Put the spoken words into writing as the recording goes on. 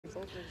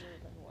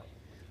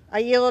I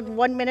yield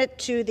 1 minute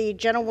to the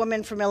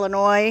gentlewoman from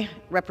Illinois,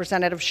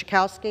 Representative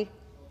Schakowsky.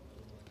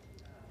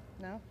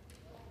 No?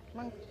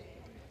 Come on.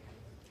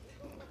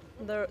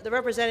 The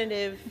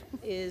representative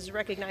is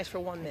recognized for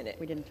 1 minute.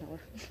 We didn't tell her.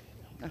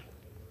 No.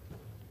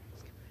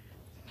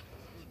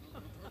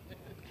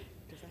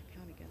 Does that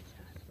count against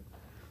us?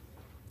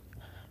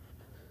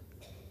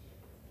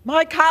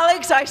 My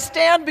colleagues, I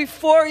stand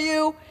before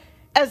you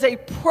as a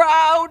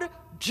proud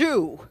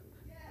Jew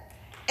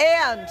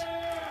and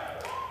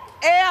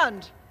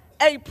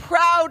a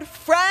proud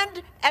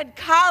friend and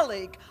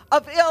colleague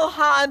of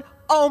Ilhan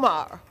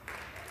Omar.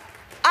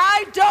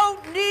 I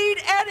don't need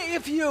any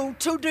of you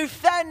to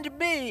defend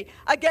me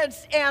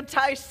against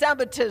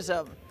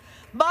anti-Semitism.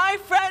 My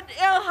friend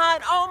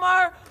Ilhan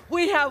Omar,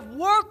 we have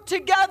worked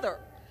together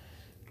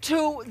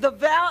to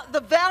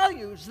the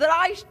values that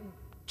I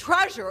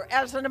treasure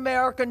as an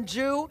American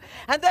Jew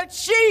and that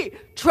she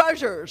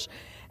treasures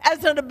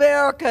as an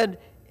American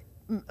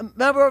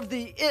member of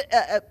the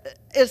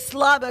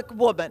Islamic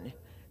woman,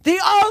 the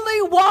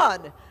only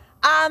one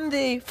on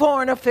the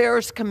Foreign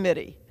Affairs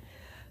Committee.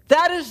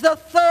 That is the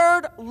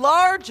third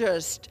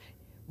largest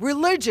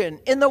religion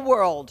in the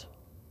world,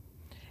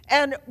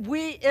 and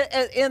we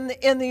in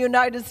the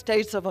United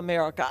States of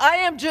America. I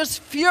am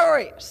just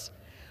furious.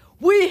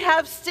 We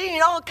have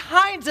seen all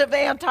kinds of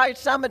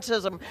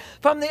anti-Semitism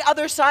from the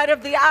other side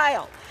of the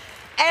aisle,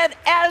 and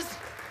as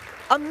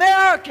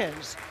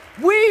Americans,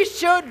 we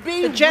should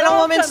be. The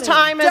gentlewoman's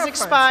time has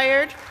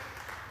expired.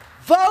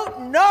 Vote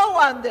no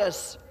on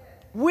this.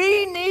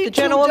 We need the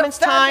gentlewoman's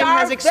to defend time our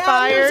has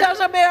expired values as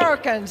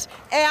Americans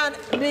and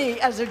me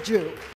as a Jew.